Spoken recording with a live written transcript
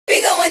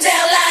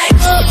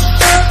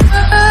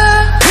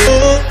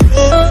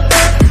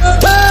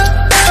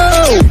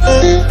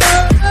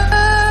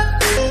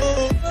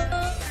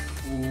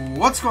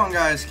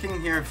guys,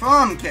 King here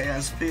from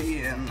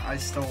KSP, and I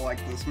still like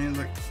this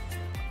music.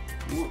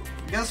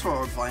 Guess what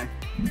we're playing?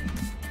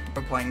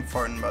 We're playing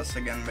Fernbus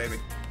again, baby.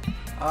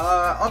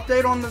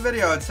 Update on the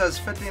video. It says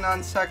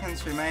 59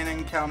 seconds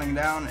remaining, counting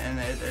down, and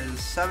it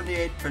is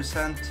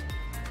 78%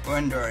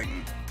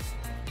 rendering.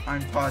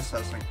 I'm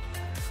processing.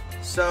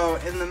 So,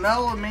 in the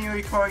middle of me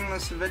recording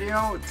this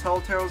video,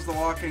 Telltale's The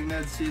Walking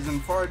Dead Season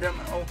 4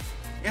 demo,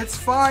 it's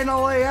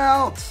finally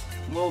out!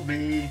 Will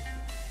be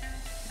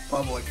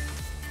public.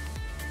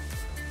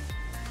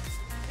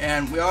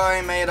 And we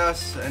already made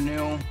us a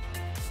new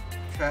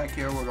track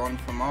here. We're going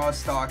from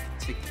Rostock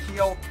to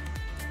Kiel.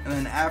 And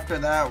then after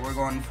that, we're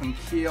going from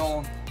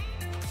Kiel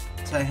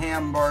to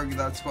Hamburg.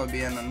 That's going to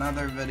be in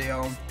another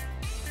video.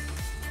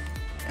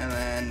 And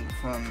then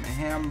from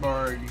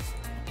Hamburg,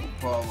 we'll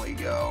probably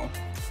go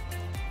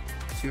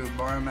to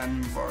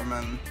Bremen,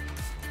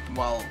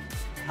 well,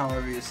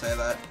 however you say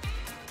that.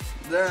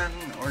 Then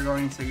we're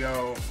going to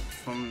go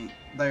from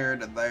there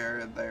to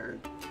there,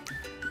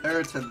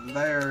 there to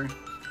there,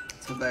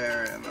 to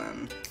there, and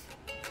then,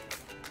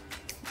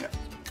 yeah.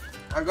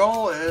 Our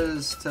goal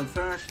is to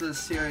finish this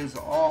series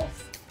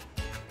off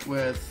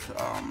with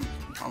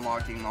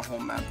unlocking the whole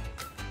map.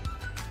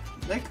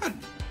 They could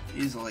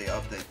easily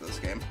update this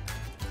game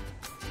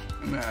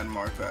and add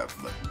more crap,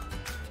 but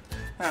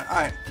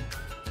alright.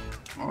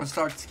 Let's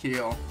talk to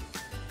Kiel.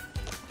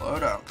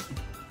 Load up.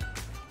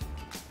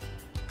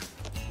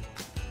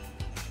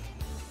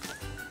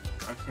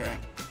 Okay.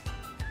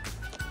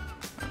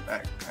 I'm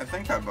back. I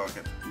think I broke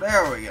it.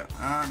 There we go.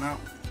 No.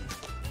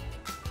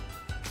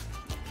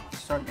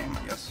 Start game,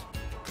 I guess.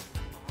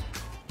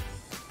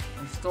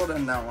 I still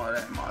didn't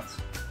download any mods.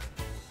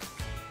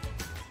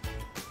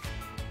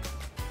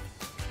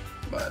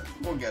 But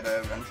we'll get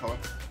it eventually.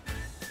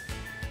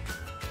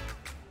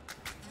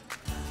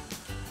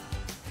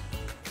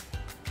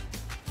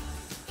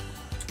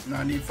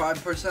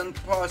 %,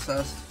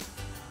 processed.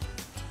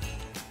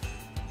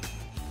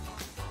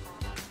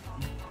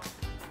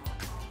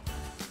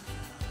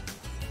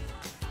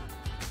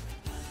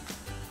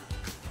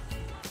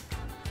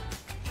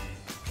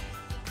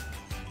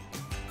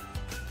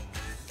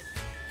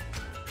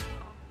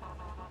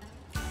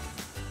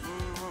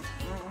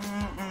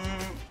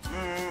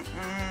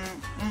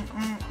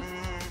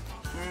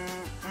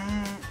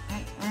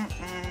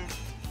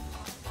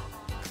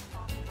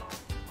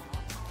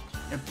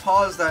 It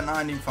paused at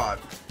 95.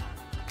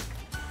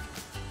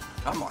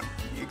 Come on,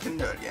 you can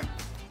do it again.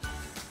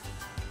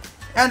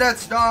 And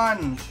it's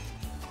done!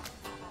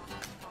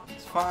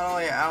 It's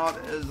finally out,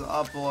 is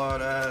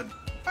uploaded.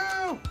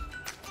 Woo!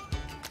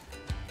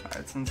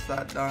 Alright, since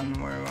that's done,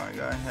 we're going to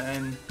go ahead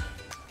and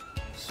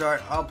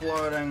start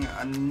uploading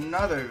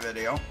another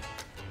video.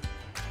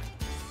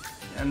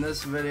 And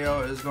this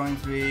video is going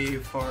to be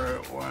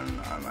for when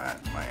I'm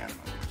at my end.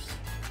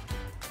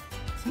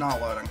 It's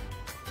not loading.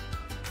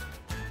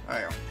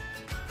 There you go.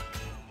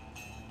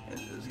 It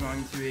is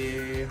going to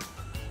be...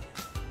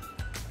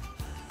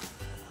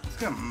 Let's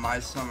get my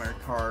summer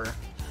car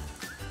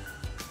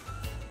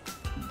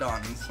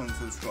done, since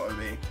it's going to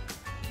be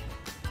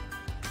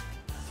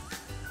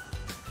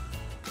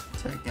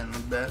taking a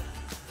bit.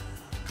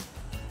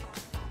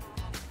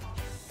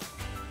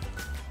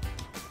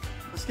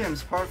 This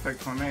game's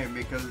perfect for me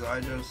because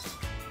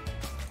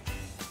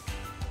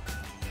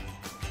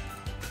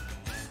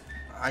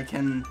I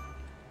can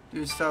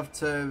do stuff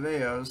to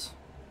videos.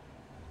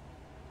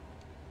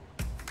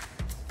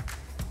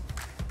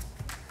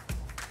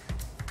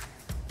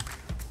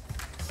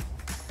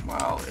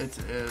 While it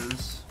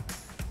is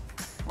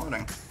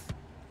loading.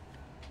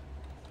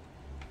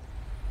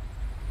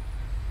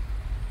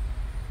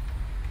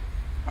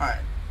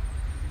 Alright.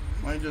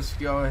 Let me just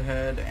go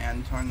ahead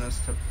and turn this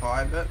to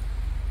private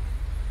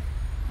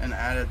and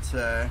add it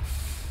to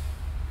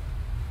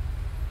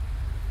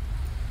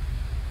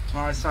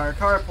my Summer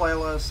Car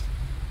playlist.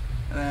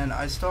 And then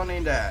I still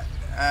need to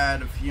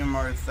add a few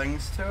more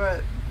things to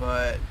it,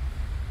 but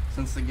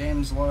since the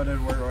game's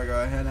loaded, we're going to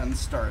go ahead and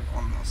start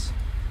on this.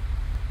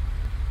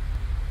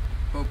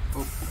 Boop,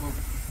 boop, boop.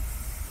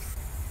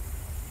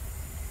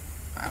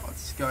 Alright,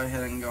 let's go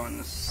ahead and go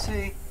into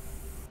C.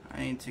 I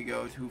need to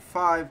go to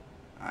 5.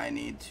 I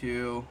need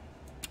to...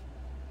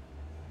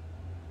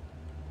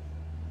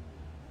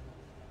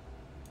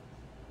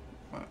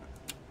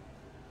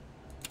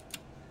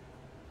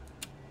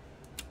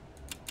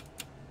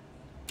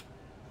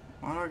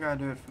 Why do I gotta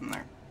do it from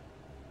there?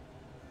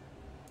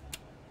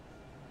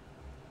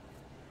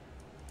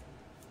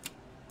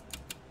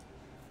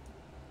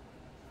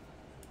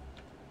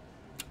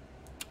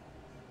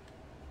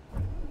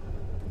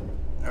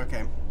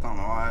 Okay, don't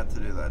know why I had to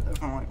do that.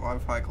 Definitely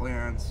Wi-Fi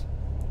clearance,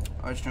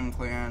 iStream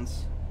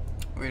clearance,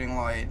 reading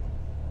light,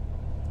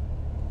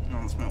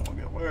 announcement will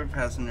get alert,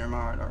 passenger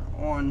monitor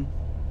on,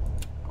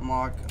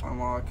 unlock,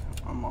 unlock,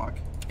 unlock,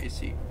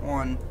 AC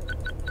on.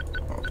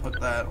 I'll put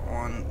that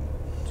on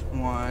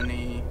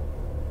 21.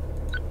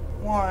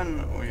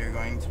 We are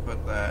going to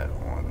put that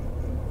on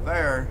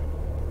there.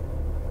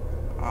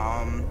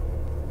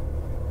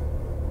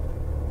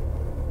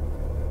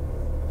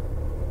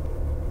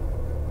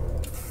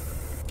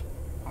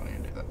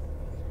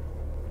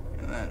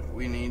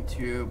 we need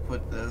to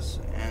put this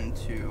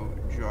into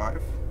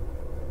drive.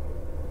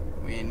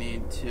 We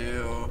need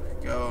to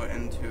go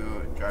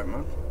into drive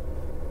mode.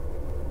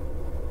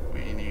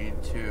 We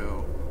need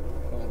to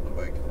hold the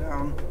bike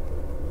down,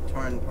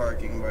 turn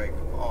parking brake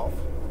off.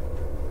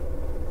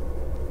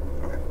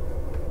 Okay.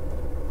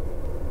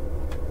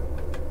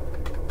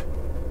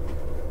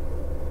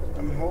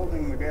 I'm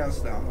holding the gas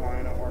down. Why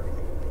ain't it working?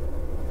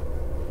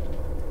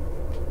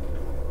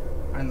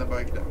 And the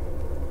bike down.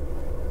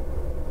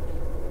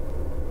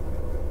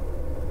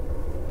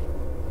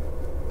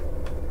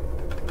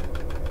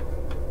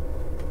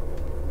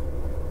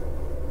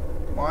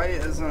 Why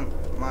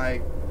isn't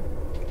my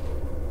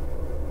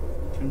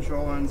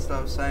controller and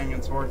stuff saying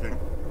it's working?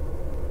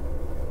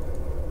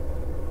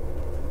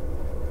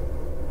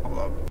 Hold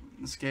up.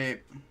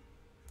 Escape.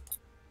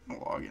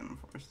 Log in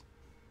first.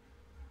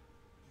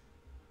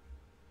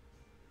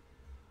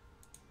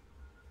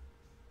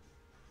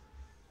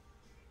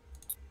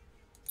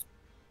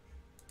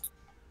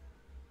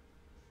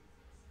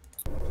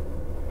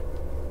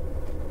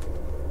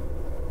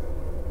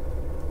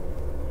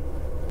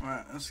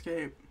 Alright,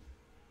 escape.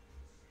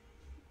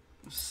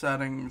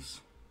 Settings,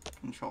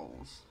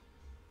 controls.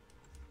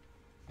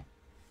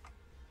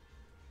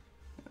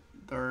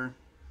 There.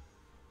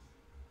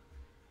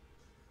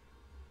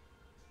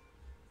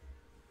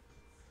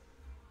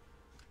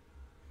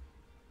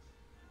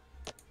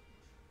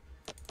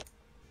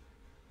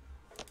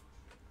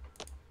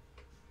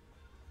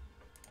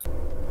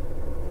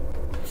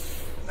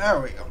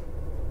 There we go.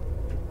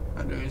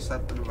 How do we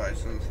set the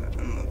devices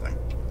in the thing?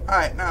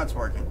 Alright, now it's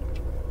working.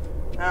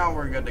 Now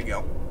we're good to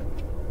go.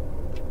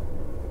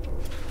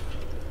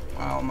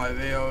 Wow, my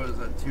video is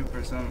at 2%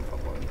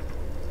 upload.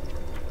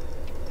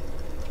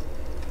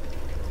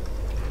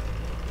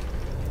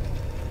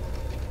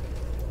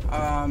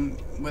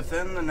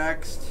 Within the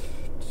next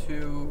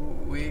 2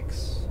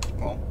 weeks,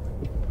 well,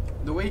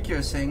 the week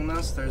you're seeing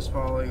this, there's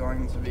probably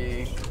going to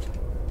be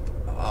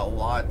a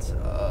lot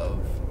of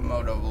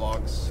moto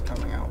vlogs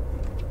coming out.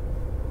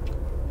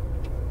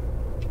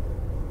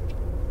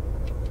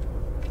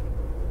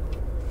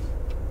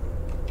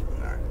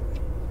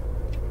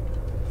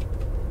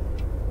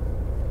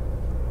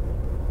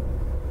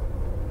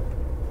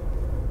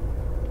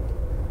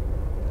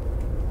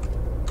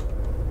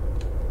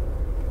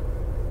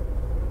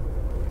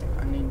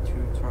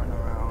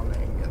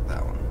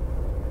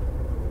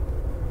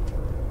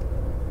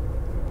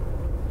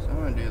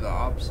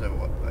 Opposite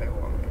what they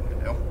want me to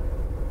do.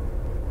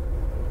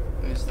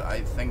 At least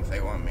I think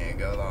they want me to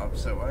go the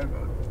opposite way,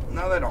 but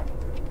no, they don't.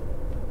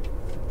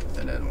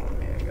 They did want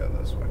me to go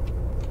this way.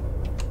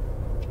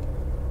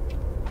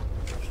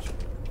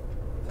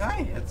 Did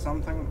I hit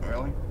something?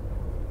 Really?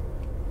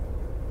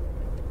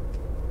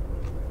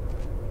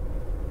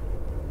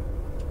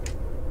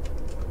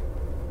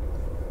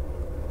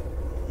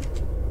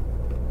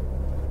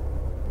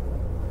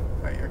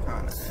 Alright, you're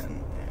kind of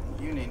in, and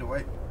you need to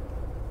wait.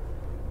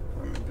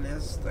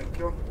 Please, thank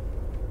you.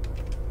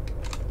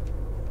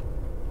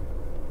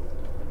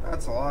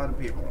 That's a lot of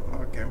people.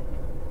 Okay.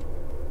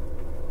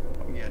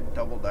 We get a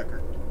double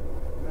decker.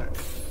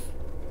 Let's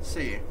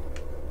see.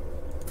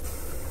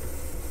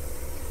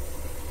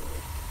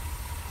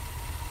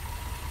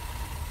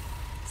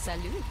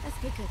 Salut, das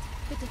Ticket.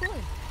 Bitte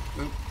holen.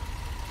 Boop.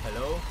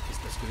 Hallo,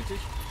 ist das gültig?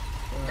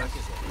 Danke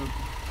sehr. Boop.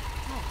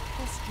 Oh,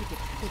 das Ticket.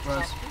 Bitte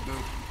Was? drauf.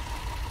 Boop.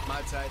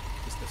 Mahlzeit,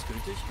 ist das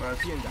gültig? Was?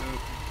 Vielen Dank.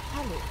 Boop.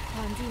 Hallo,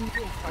 fahren Sie mit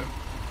mir von.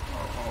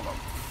 Oh, hold up.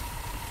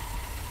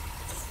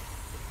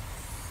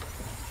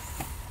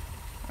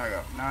 There you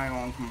go. Now I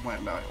won't complain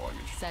about your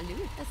luggage.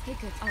 Salut, das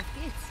Ticket. Auf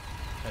geht's.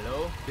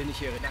 Hallo, bin ich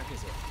hier? Danke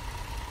sehr.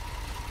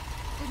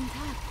 Guten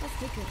Tag, das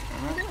Ticket.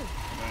 Hallo.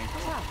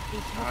 Ciao, ich hoffe,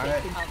 ich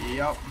Alright, bin auf.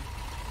 yep.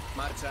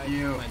 Mahlzeit,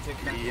 You, mein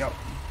Ticket. Danke yep.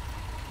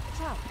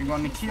 Ciao, You're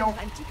going to ich Kiel? muss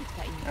noch ein Ticket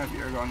bei Ihnen. Yep,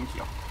 you're going to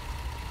Kiel.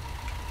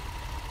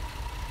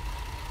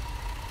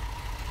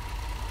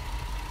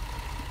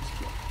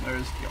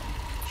 There's Kiel.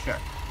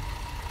 Check.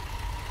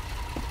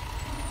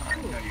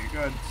 Alright, now you're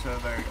good, so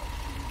there you go.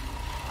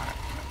 Alright,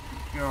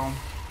 there you go.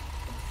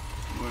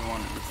 We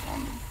wanted to on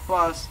the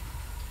bus.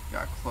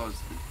 Gotta close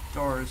the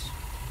doors.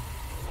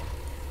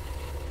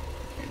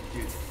 And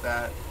do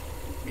that.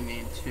 We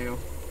need to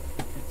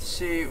hit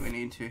C. We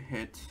need to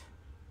hit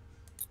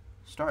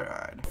start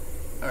ride.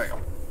 There we go.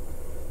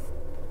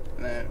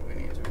 And then we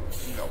need to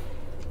go.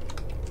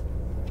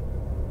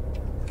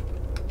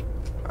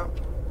 Oh.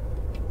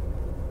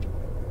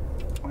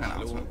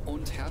 Hallo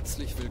und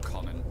herzlich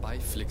willkommen bei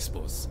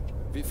Flixbus.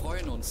 Wir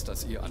freuen uns,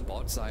 dass ihr an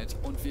Bord seid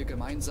und wir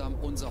gemeinsam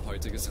unser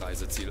heutiges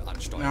Reiseziel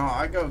ansteuern.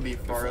 No, I go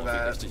before Bevor wir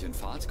that. richtig in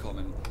Fahrt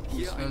kommen,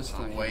 hier ein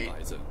paar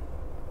Hinweise.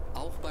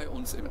 Auch bei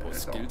uns im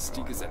Bus gilt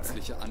die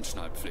gesetzliche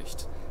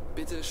Anschnallpflicht.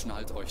 Bitte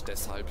schnallt euch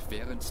deshalb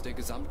während der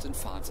gesamten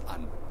Fahrt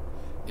an.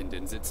 In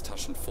den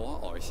Sitztaschen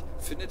vor euch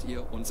findet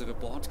ihr unsere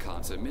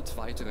Bordkarte mit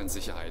weiteren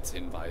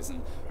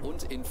Sicherheitshinweisen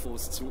und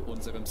Infos zu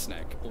unserem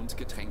Snack- und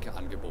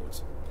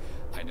Getränkeangebot.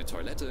 Eine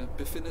Toilette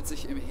befindet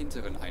sich im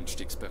hinteren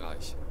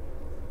Einstiegsbereich.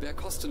 Wer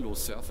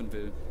kostenlos surfen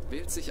will,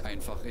 wählt sich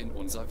einfach in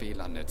unser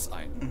WLAN-Netz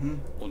ein.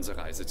 Unser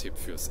Reisetipp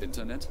fürs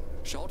Internet?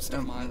 Schaut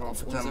doch mal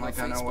auf unserer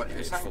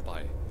Facebook-Page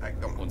vorbei.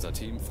 Unser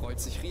Team freut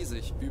sich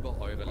riesig über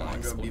eure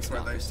Likes und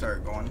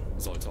Nachrichten.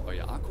 Sollte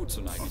euer Akku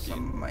zu Neige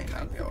gehen,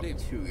 kein Problem.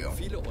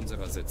 Viele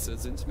unserer Sitze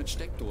sind mit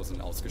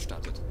Steckdosen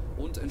ausgestattet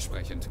und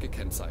entsprechend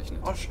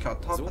gekennzeichnet.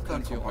 So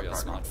könnt ihr euer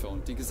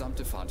Smartphone die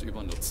gesamte Fahrt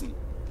über nutzen.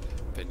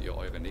 Wenn ihr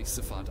eure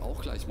nächste Fahrt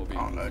auch gleich mobil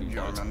buchen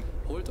wollt,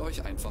 holt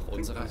euch einfach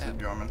unsere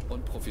App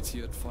und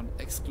profitiert von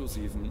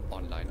exklusiven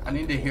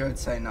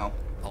Online-Angeboten.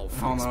 Auf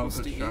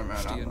Fernbus.de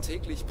stehen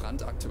täglich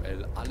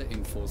brandaktuell alle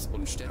Infos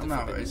und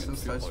Städteverbindungen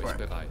für euch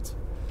bereit.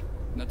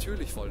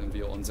 Natürlich wollen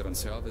wir unseren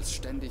Service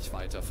ständig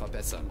weiter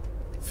verbessern.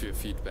 Für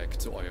Feedback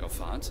zu eurer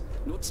Fahrt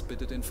nutzt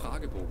bitte den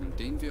Fragebogen,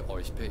 den wir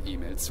euch per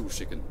E-Mail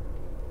zuschicken.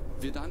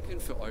 Wir danken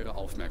für eure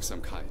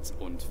Aufmerksamkeit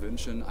und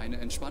wünschen eine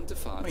entspannte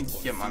Fahrt und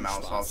viel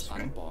Spaß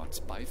an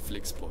Bord bei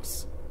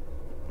Flixbus.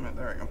 There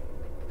we go.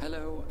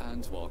 Hello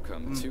and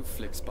welcome to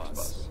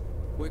Flixbus.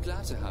 We're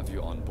glad to have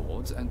you on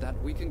board and that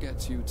we can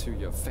get you to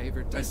your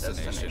favorite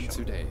destination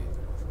today.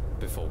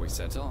 Before we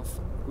set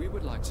off, we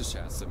would like to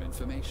share some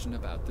information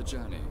about the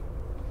journey.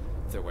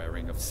 The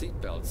wearing of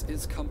seatbelts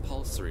is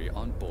compulsory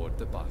on board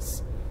the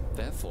bus.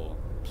 Therefore,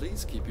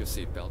 please keep your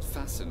seatbelt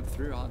fastened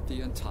throughout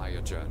the entire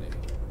journey.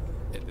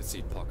 In the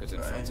seat pocket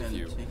in front of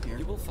you,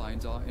 you will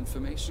find our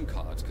information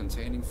card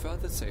containing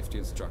further safety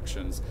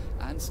instructions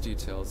and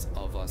details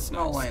of our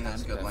snacks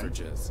and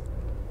beverages.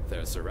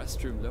 There's a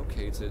restroom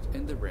located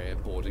in the rear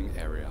boarding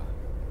area.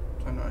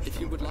 If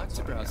you would like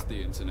to browse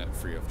the internet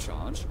free of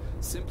charge,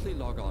 simply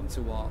log on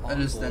to our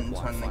onboard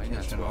Wi-Fi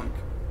network.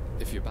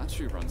 If your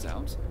battery runs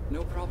out,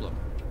 no problem.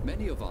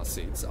 Many of our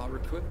seats are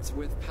equipped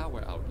with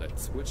power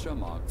outlets, which are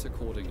marked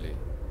accordingly.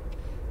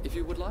 If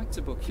you would like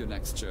to book your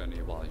next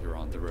journey while you're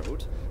on the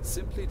road,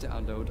 simply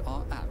download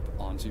our app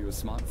onto your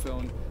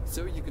smartphone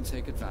so you can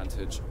take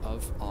advantage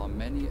of our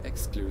many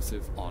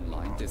exclusive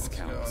online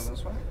discounts.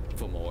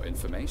 For more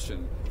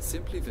information,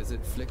 simply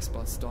visit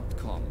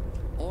flixbus.com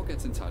or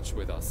get in touch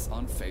with us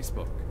on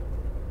Facebook.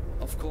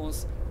 Of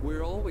course,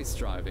 we're always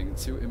striving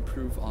to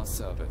improve our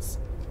service.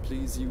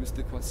 Please use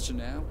the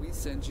questionnaire we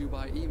send you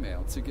by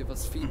email to give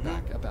us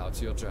feedback about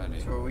your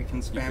journey. So we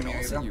can spam you can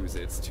also use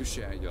it to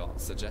share your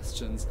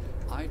suggestions,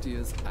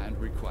 ideas and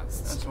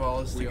requests. As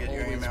well as to get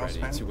your email ready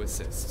spam. to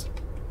assist.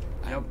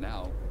 And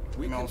now,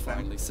 we can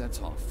finally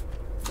set off.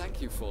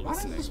 Thank you for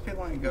listening. Why does this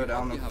feeling go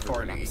down to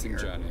 40 here?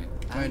 Journey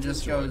and it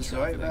just goes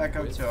right back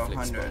up to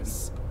 100.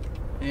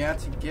 You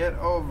have to get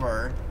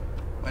over.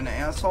 When the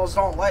assholes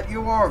don't let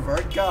you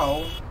over,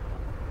 go.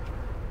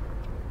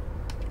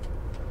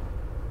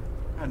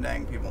 God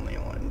dang, people need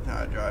to learn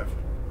how to drive.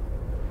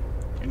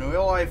 In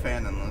real life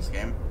and in this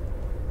game.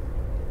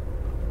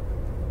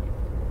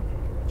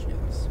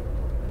 Jesus.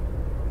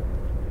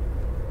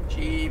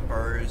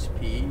 Jeepers,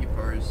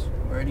 peepers.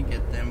 Where'd he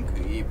get them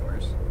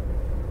creepers?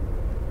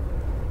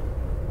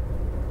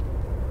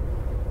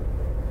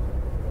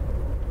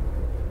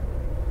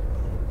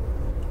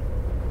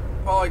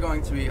 Probably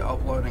going to be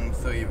uploading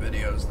 3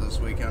 videos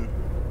this weekend.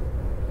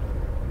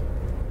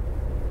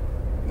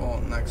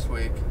 Well, next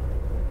week.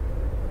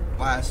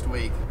 Last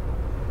week.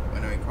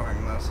 When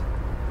recording this.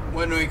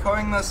 When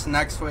recording this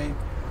next week.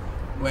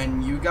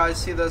 When you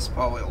guys see this,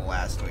 probably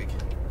last week.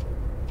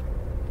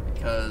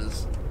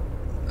 Because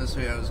this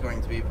video is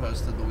going to be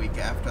posted the week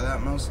after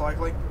that, most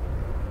likely.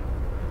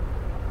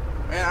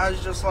 And I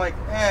was just like,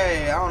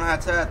 hey, I don't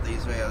have to edit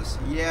these videos.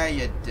 Yeah,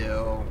 you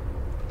do.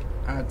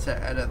 I had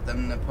to edit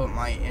them to put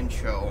my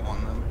intro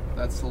on them.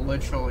 That's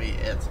literally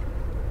it.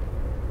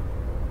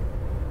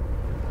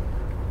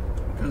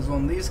 Because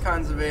on these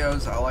kinds of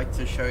videos, I like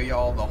to show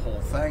y'all the whole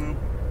thing.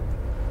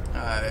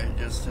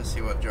 Just to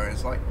see what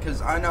journey's like.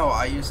 Because I know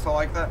I used to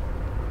like that.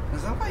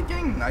 Is that like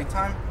getting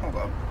nighttime? Hold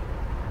up.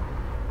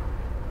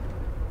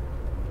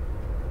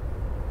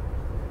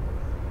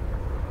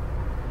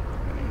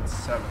 I need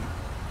 7.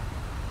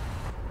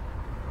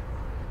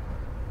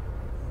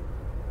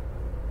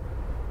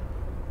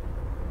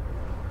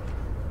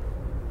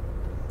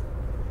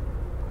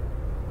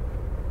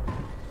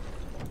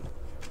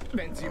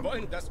 Wenn Sie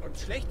wollen, dass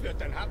uns schlecht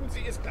wird, dann haben Sie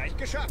es gleich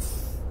geschafft.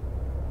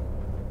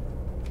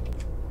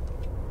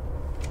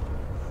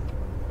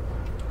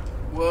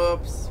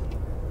 Whoops.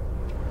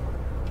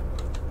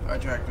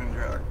 Sidetracked and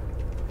trailer.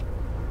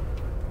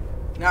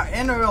 Now,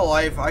 in real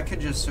life, I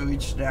could just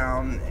reach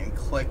down and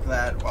click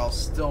that while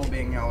still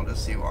being able to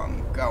see where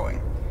I'm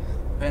going.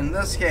 But in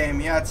this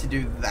game, you have to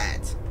do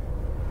that.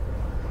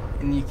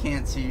 And you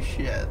can't see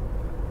shit.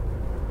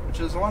 Which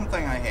is one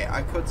thing I hate.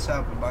 I could set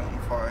up a button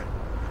for it.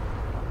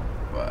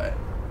 But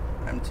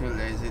I'm too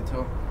lazy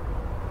to.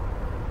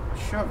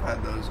 Should have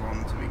had those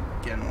ones to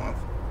begin with.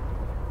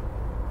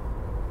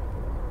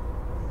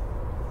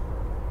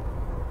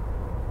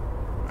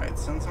 Alright,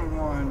 since I'm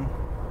on,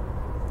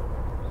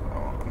 so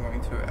I'm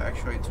going to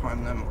actually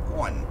turn them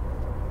on.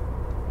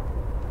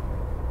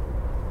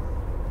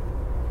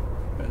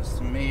 Because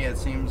to me it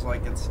seems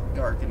like it's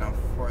dark enough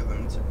for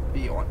them to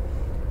be on.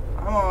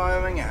 I'm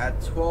arriving at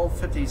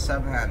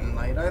 12:57 at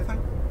night, I think.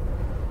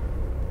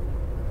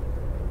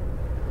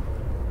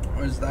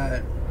 Or is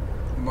that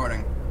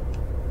morning?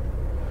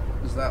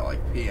 Is that like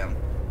PM?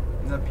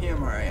 Is that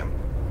PM or AM?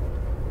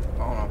 I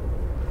don't know.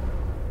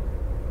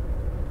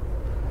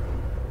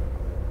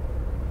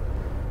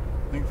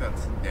 I think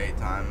that's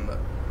daytime, but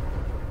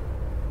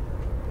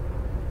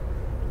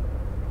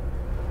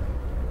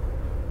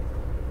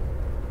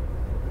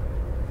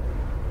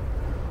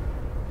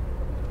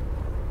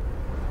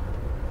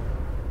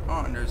I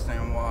don't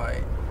understand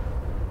why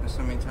there's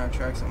so many tire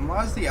tracks. And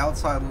why is the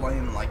outside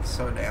lane like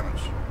so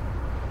damaged?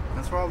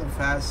 That's where all the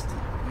fast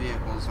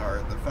vehicles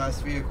are. The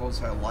fast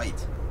vehicles are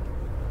light.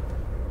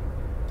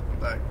 What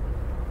the heck?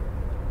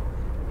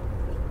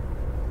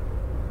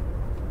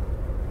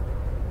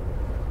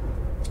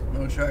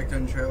 No tractor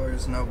and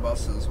trailers, no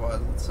buses. Why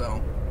is it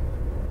so?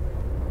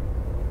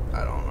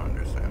 I don't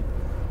understand.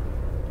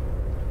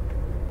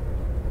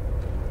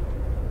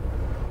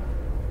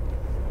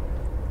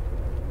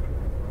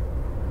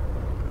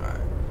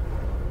 Alright.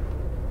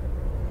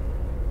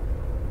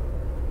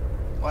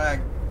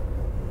 Lag.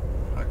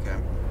 Okay.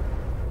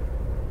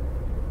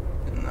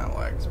 Getting that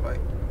lag spike.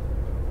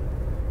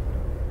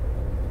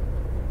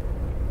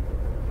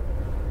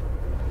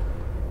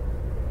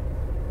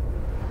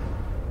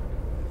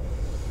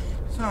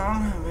 So, I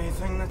don't have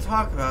anything to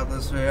talk about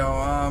this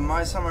video.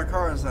 My summer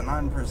car is at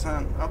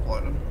 9%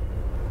 uploaded.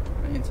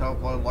 I need to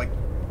upload like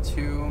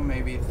 2,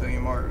 maybe 3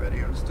 more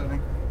videos today.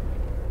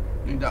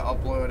 I need to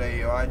upload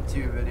a Ride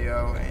 2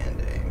 video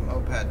and a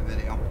moped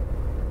video.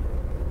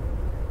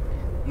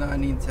 Then I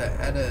need to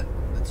edit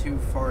the 2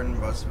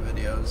 Fernbus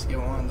videos, get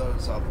one of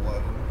those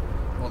uploaded.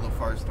 Well, the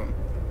first one.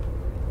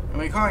 I'm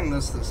recording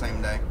this the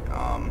same day.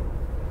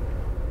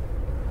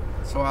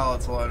 So while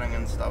it's loading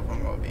and stuff,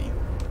 I'm going to be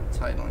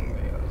titling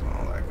videos and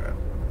all that crap.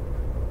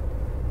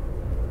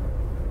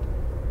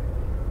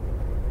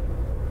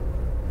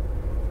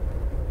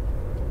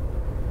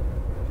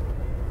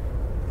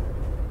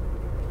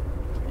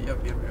 Yep.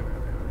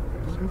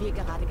 Wurden wir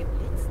gerade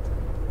geblitzt?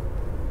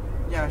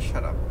 Yeah,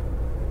 shut up.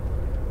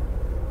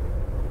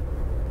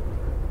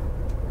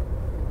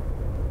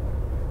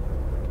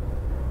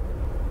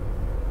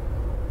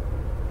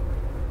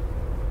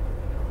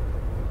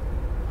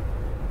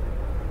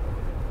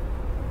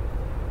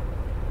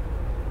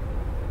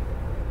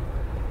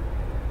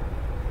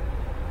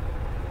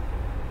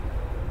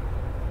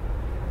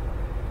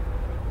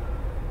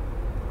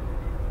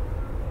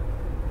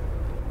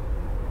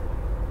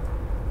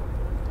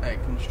 Hey,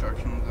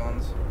 construction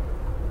zones.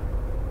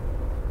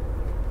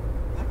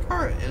 That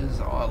car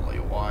is oddly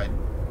wide.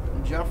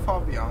 Jeff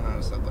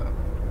Fabiano said that.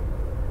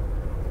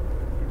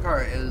 The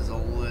car is a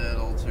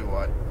little too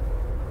wide.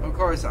 Of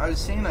course, I've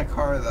seen a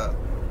car that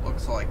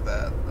looks like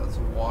that, that's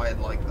wide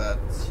like that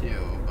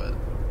too, but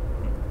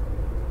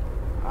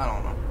I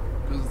don't know.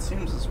 Because it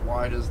seems as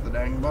wide as the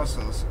dang bus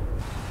is.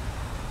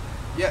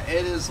 Yeah,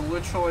 it is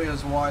literally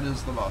as wide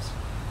as the bus.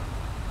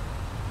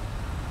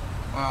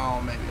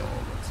 Well, maybe a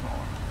little bit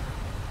smaller.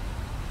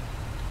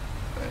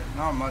 But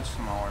not much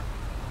smaller.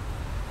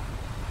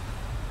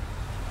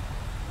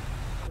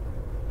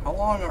 How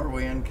long are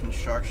we in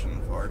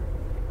construction for?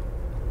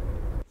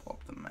 Pull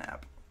up the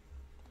map.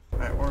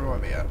 Alright, where do I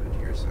be at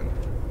here soon?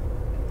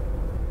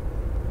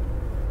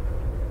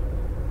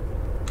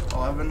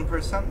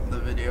 11% the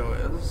video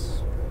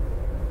is.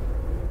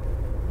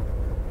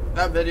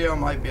 That video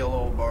might be a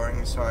little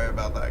boring, sorry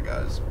about that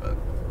guys, but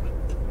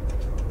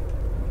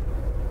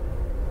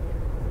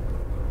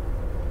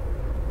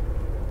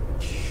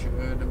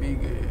should be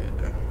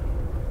good.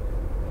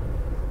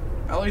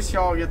 At least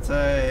y'all get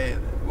to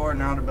learn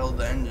how to build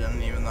the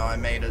engine, even though I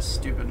made a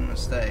stupid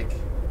mistake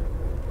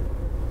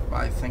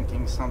by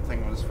thinking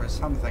something was for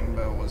something,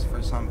 but it was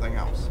for something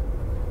else.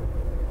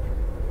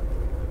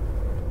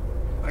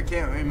 I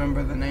can't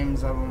remember the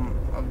names of them,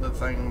 of the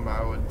thing,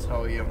 but I would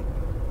tell you.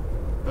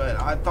 But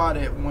I thought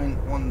it went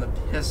on the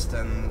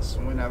pistons,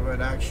 whenever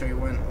it actually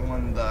went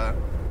on the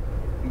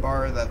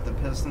bar that the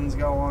pistons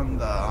go on,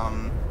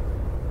 the,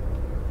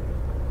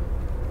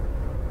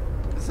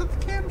 is it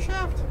the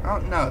camshaft? Oh,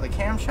 no, the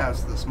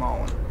camshaft's the small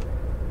one.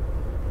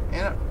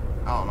 And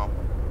I don't know.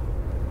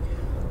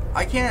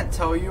 I can't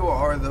tell you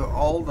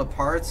all the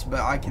parts,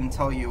 but I can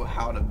tell you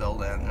how to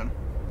build an engine.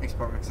 Makes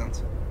perfect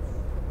sense.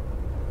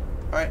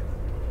 Alright.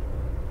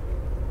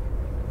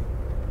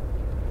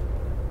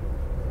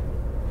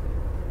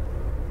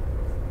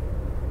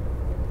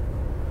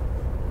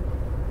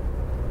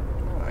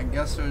 I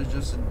guess it was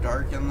just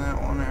dark in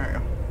that one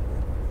area.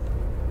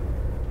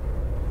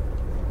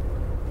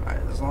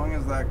 Alright, as long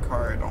as that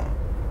car don't.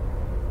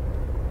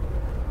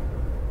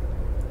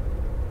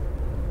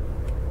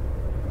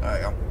 There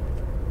you go.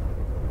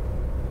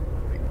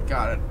 I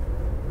got it.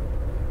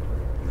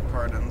 The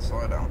car didn't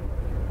slow down.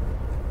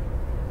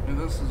 Dude,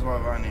 this is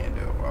what I need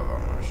to do while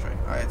I'm on the street.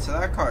 Alright, so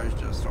that car is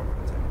just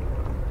overtaken.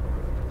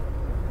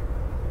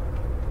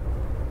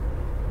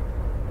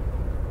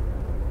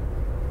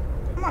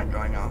 I'm not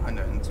going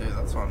 102,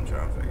 that's what I'm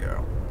trying to figure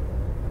out.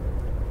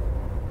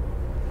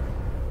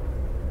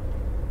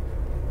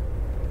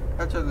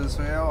 After this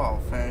video, I'll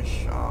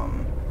finish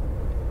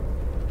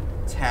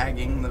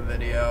tagging the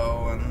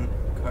video and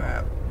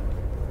crap.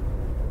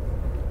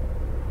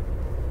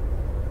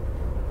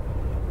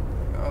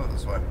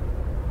 this way.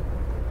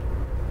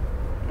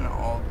 And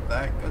all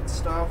that good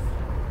stuff.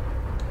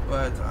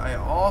 But I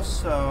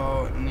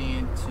also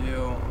need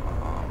to,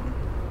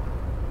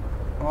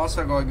 I'm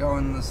also going to go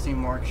in the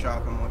Steam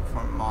Workshop and look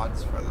for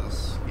mods for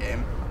this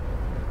game.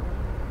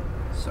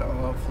 So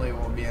hopefully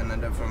we'll be in a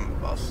different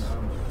bus.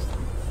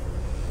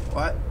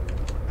 What?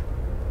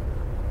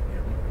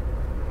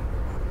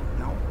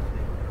 No.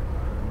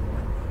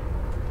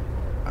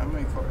 I'm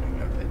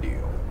recording a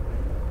video.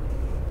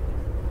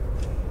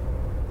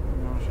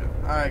 Oh shit.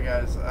 Alright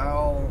guys,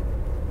 I'll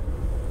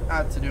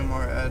have to do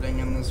more editing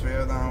in this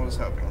video than I was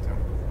hoping to.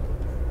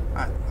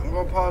 Alright, I'm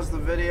going to pause the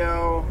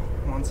video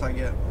once I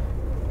get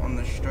on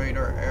the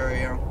straighter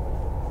area.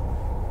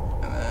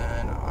 And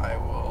then I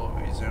will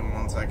resume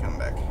once I come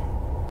back.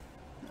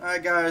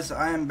 Alright guys,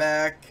 I am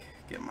back.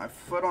 Get my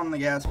foot on the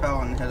gas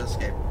pedal and hit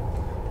escape.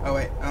 Oh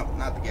wait, no,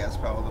 not the gas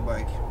pedal, the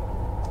bike.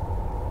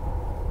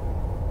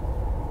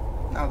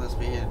 Now the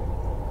speed.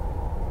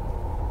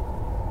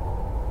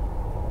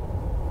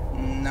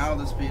 Now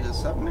the speed is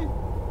 70?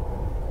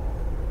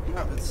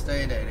 Nope, it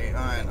stayed 80.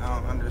 Alright, I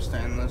don't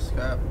understand this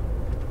crap.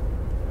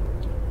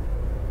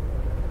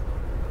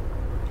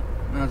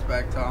 Now it's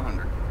back to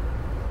 100.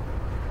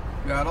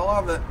 Gotta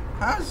love it.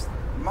 How's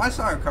my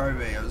Star Car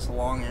video is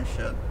long as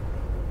shit.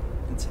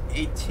 It's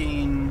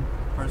 18%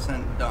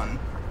 done.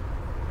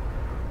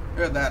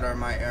 Either that or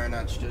my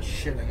internet's just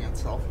shitting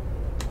itself.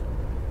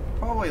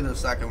 Probably the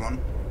second one.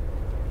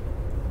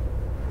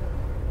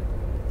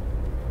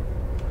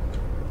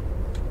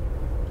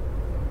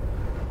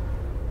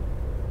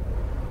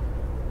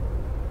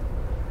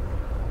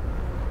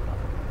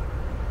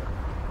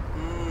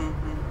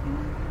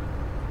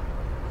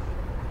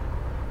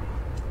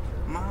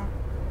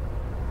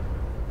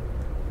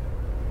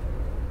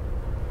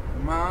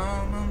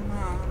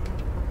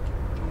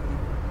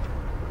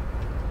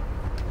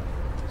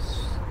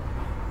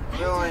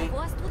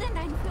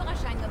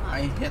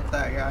 I hit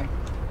that guy.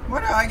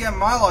 Where did I get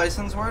my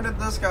license? Where did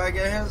this guy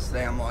get his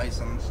damn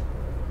license?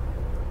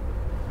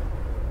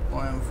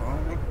 Blame for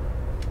me.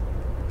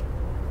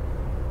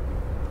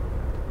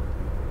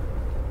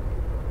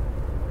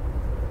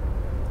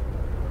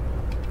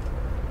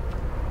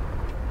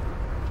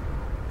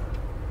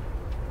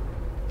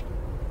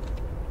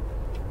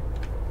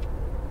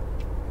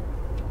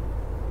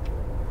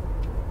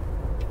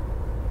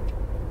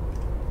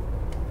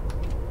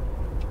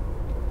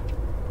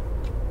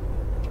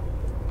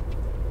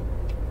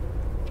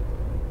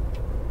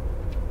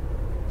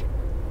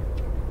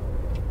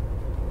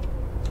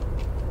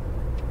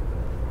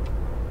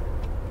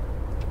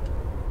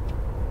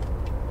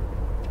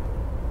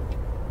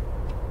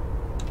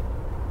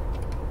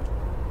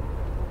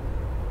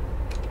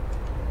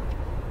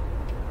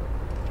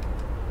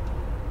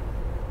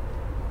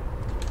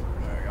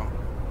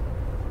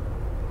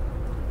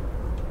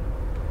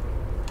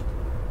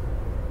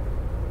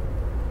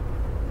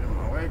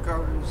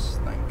 Covers,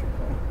 thank you.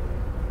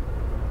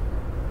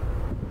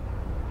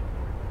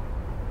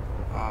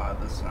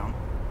 This sound.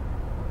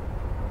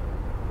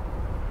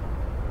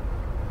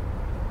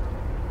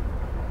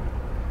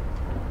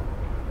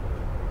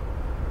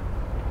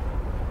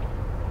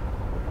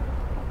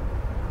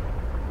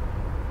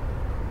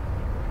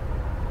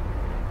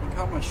 Look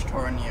how much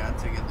torque you had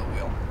to get the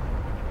wheel.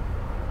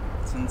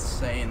 It's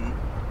insane.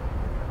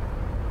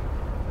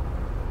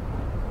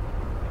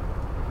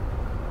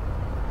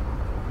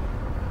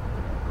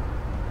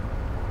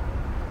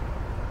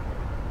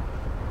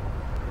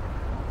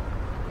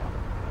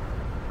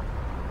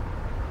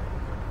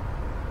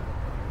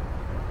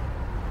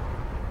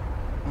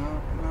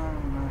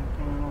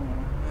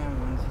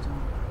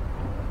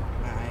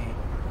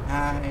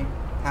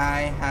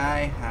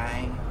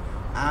 Hi,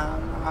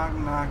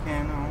 I'm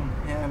knocking on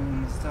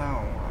heaven's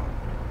door.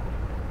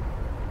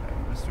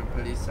 Mr.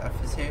 Pretty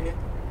Stuff is here.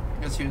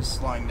 I guess he was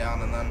slowing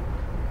down and then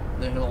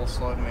the hill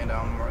slowed me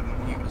down more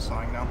than he was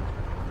slowing down.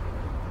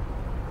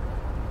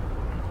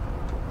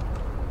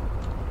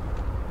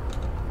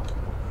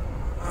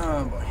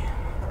 Oh boy.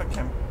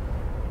 Okay.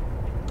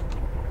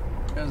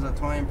 There's a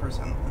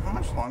 20%. How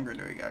much longer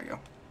do we gotta go?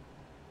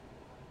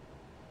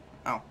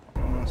 Oh,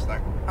 almost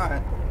there.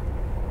 Alright.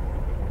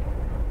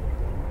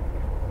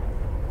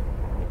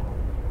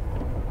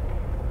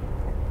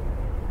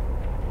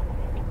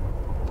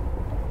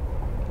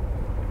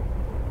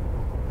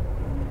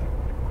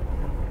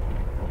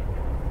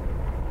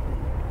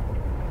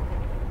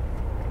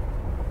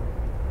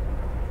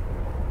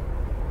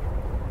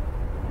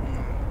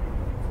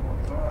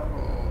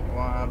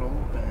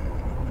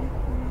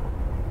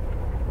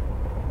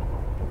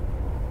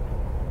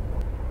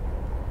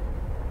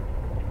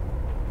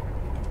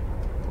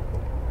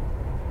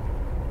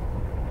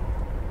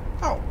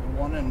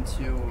 And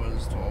 2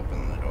 was to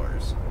open the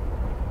doors.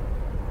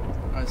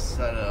 I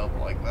set it up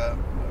like that,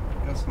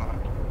 but guess not.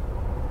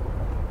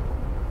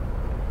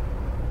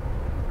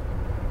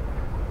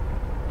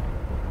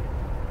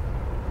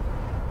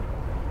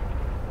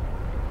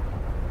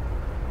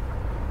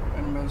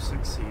 Rainbow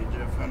Six Siege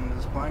if friend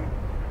is playing.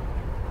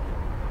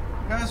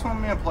 You guys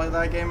want me to play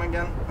that game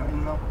again? I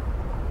mean, no.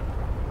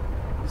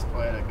 Just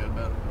played a good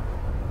bit.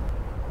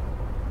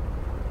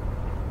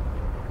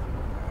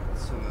 Alright,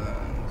 so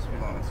then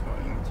speed limit's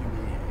going to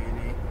be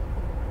 80.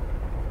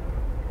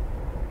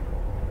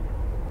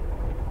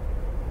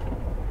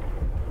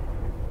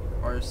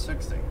 Or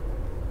 60.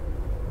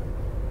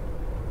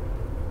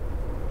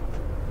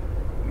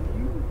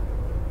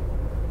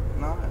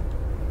 Not.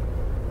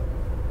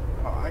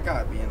 Oh, I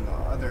gotta be in the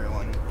other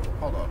lane.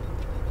 Hold up.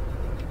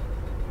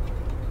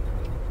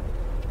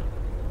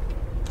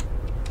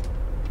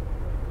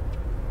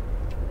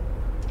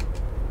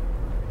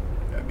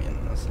 Gotta be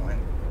in this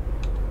lane.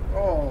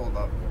 Hold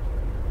up.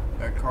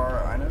 Your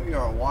car, I know you're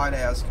a wide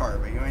ass car,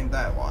 but you ain't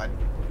that wide.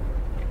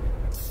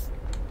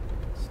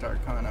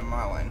 Start coming in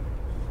my lane.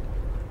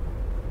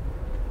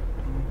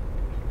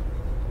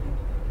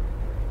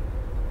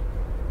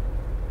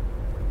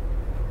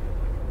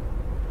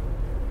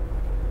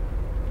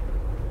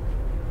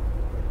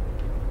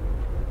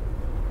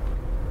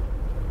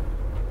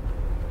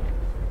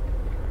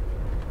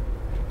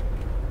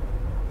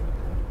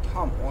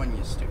 Come on,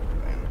 you stupid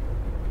man.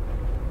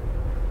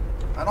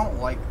 I don't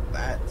like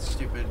that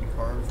stupid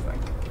carve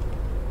thing.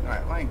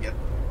 Alright, let me get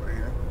over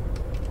here.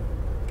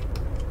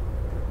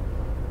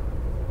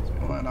 Let's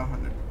go at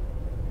 100.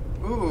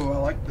 Ooh, I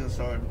like this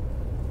road.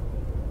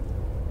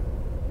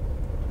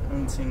 I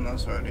haven't seen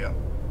this road yet.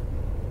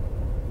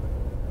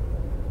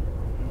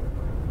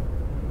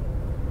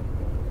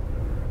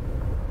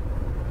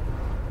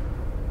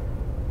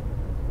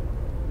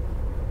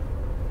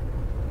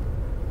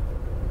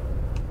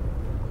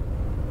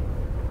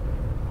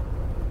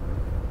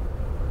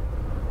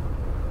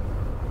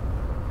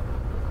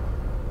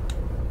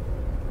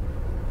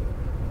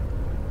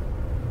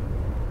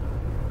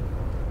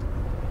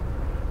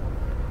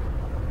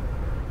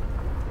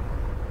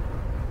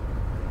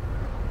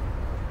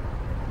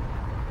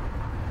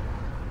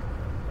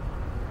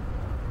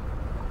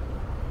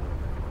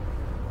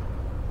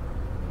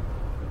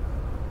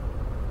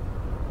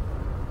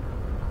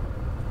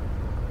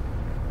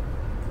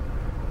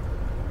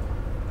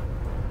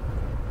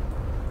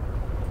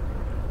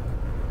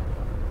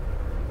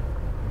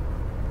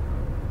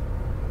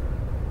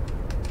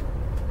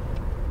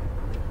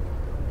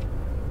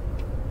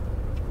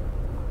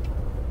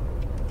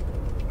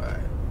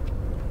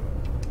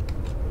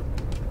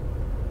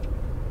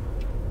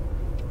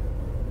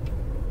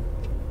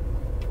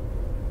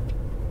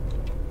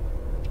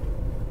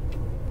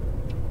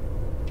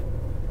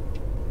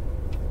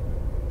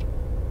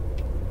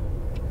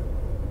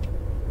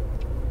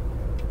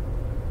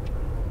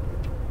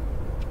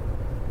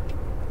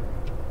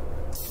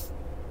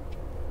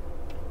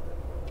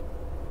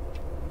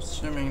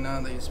 Assuming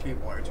none of these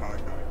people are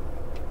talking.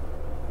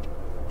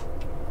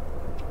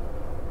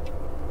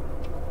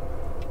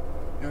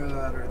 Either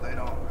that or they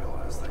don't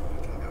realize that you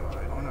can go.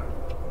 I don't know.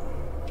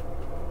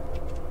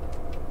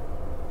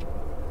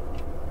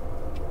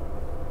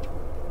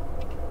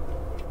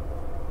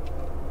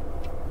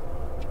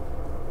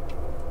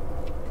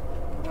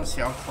 Let's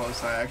see how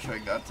close I actually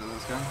got to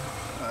this guy.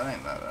 That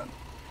ain't that bad.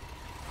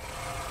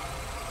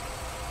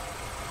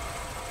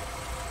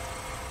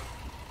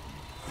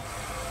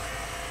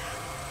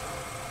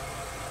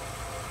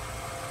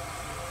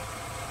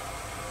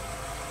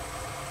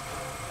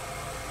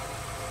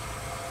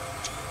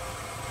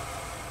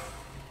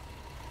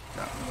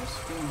 Got me a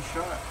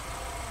screenshot.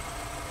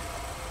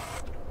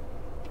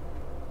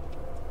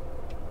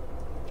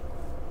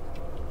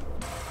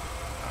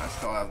 I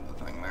still have the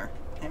thing there.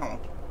 Ew.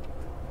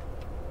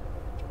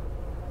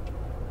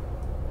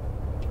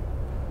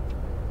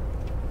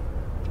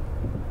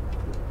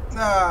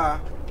 Ah!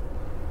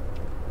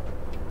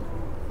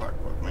 Fuck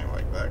with me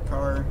like that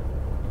car.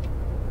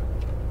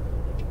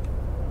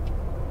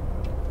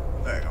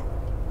 There you go.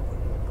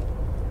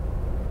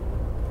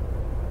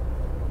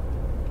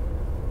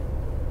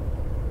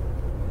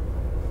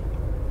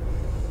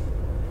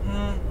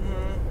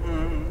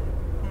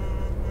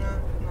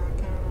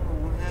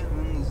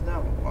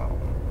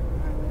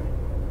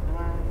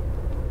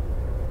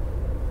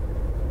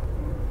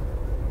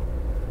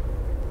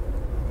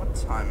 What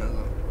time is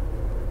it?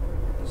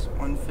 It's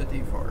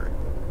 1:54.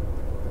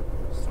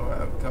 Still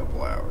have a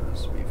couple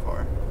hours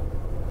before.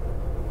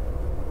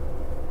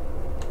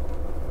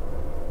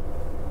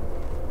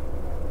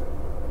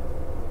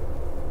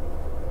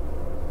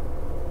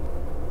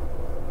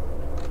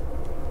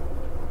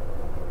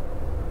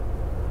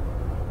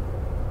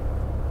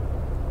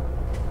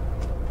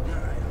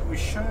 Alright, we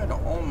should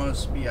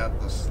almost be at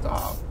the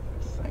stop,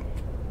 I think.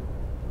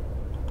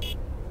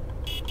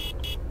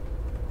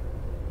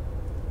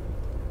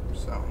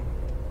 So.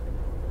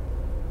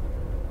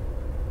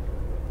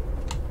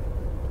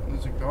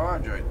 There's a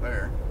garage right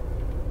there.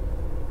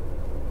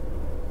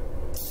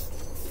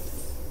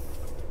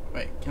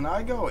 Wait, can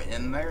I go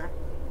in there?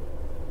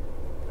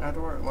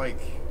 Afterward, like,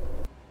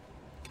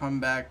 come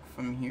back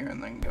from here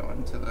and then go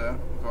into the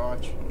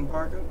garage and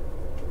park it?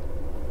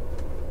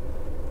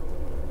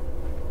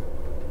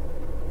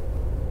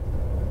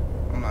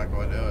 I'm not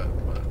going to do it,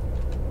 but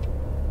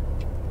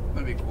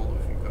that'd be cool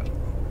if you could.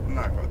 I'm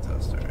not going to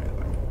test or anything.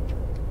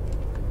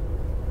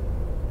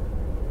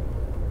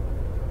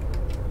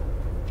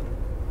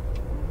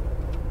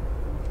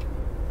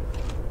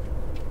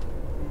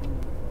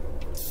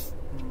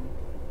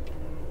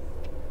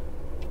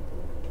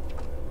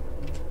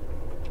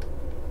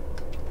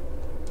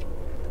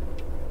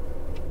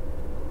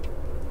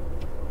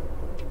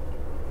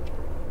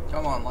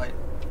 Come on, light.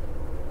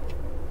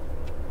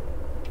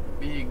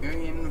 Be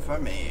green for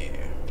me.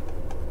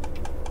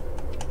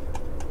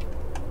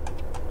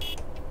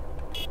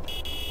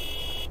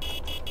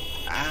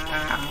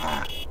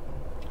 Ah!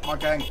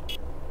 Walking.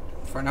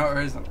 For no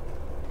reason.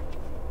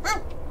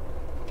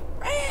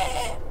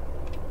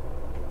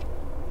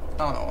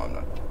 Oh no, I'm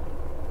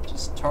not.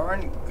 Just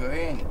turn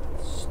green.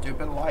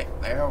 Stupid light.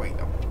 There we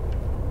go.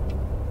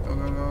 Go,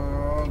 go,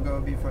 go, go, go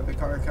before the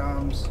car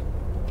comes.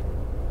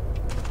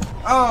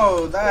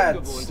 Oh,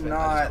 that's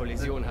not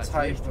the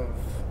type of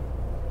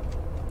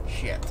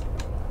shit.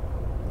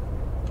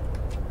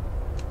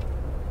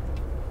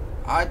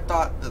 I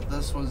thought that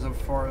this was a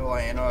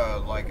 4-lane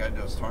road like I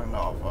just turned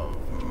off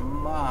of.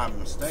 My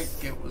mistake,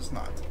 it was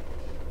not.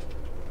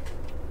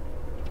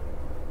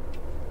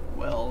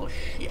 Well,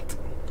 shit.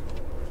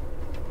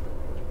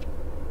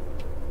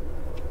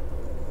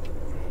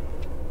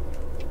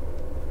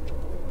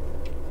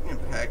 I'm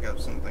gonna pack up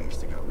some things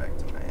to go back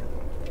to my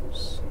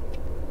house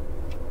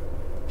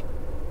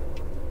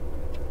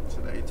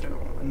today too,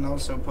 and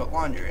also put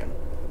laundry in.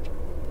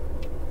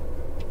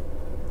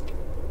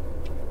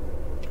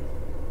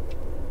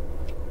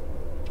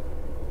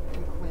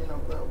 And clean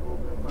up that little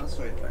bit of mess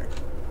right there.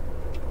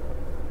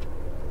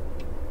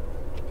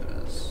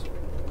 Because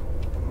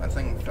my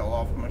thing fell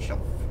off my shelf.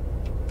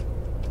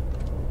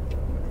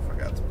 I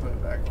forgot to put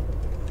it back.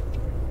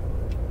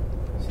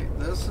 See,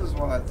 this is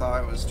what I thought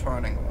I was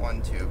turning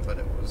onto, but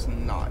it was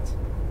not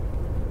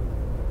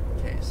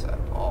the case at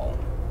all.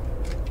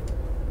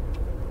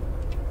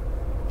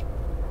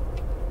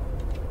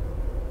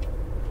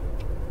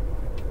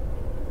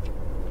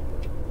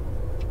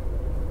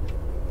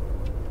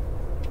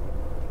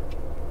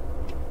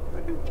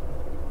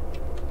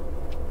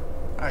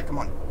 Alright, come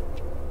on.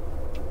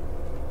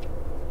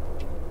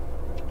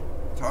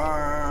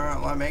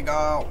 Turn, let me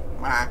go.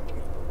 Ah.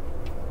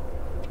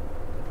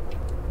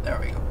 There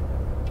we go.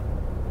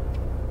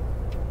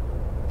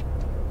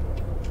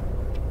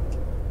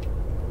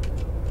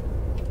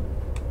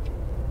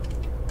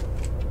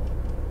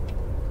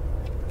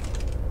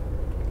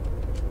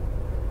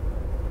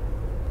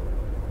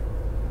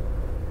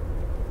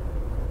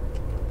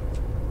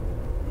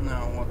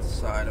 Now, what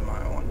side am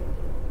I on?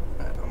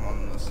 I'm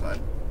on this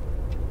side.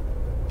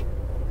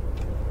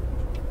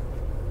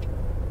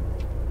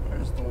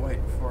 There's the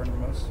white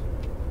Fernbus.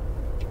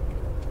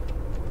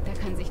 Da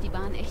kann sich die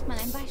Bahn echt mal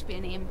ein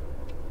Beispiel nehmen.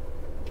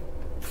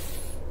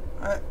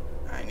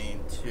 I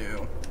need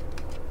to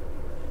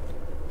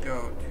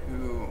go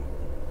to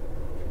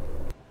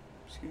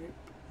escape.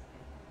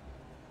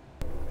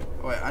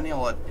 Wait, I need to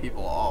let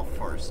people off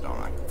first, don't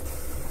I?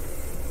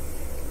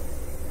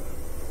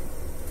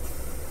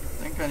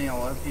 I think I need to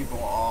let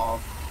people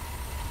off.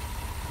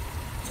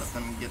 Let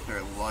them get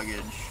their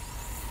luggage.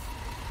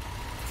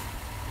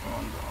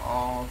 Everyone's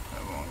off.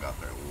 Everyone got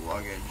their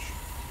luggage.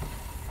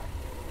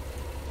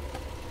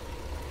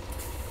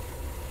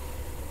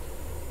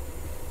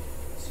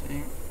 Let's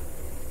see.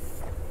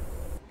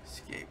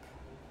 Escape.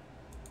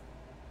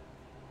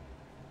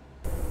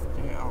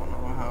 Yeah, I don't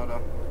know how to.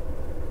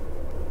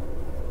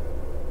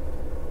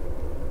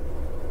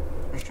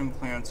 Christian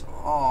clearance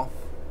off.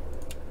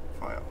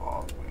 Fire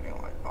off. Waiting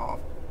light off.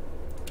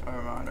 Fire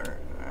reminder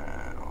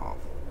and off.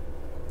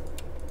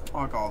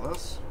 Lock all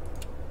this.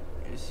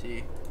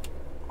 AC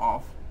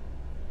off.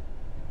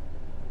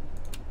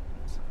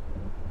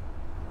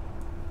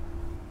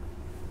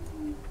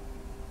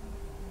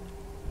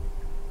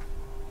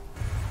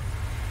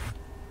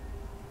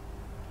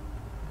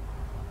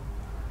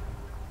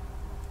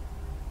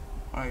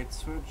 Light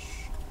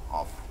switch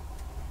off.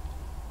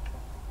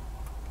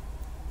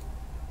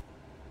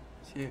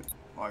 See,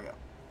 log out.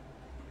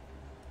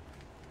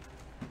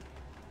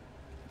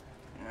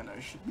 And I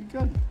should be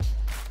good.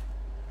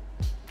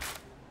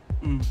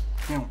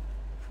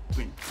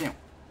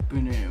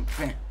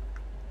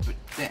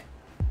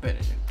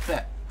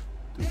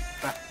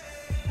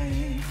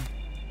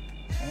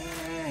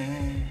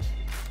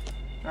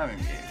 Driving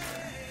behavior.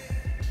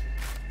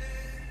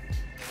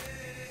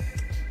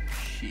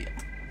 Shit.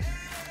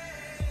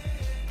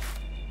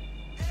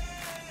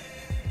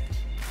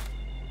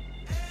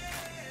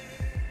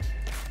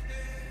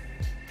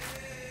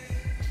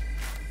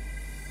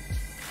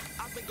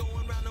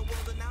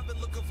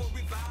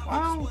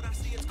 Wow,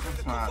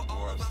 that's not the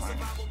worst thing.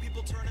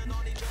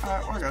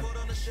 Alright, we're good.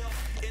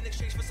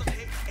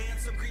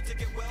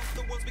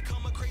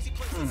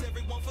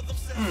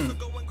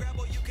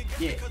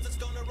 Yeah,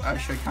 I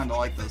actually kinda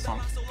like this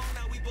song.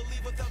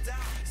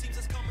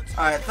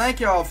 Alright, thank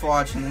you all for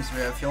watching this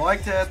video. If you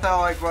liked it, hit that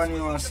like button.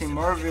 You want to see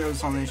more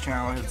videos on this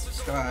channel, hit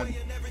subscribe.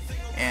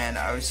 And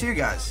I will see you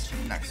guys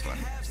next one.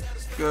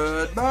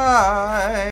 Goodbye!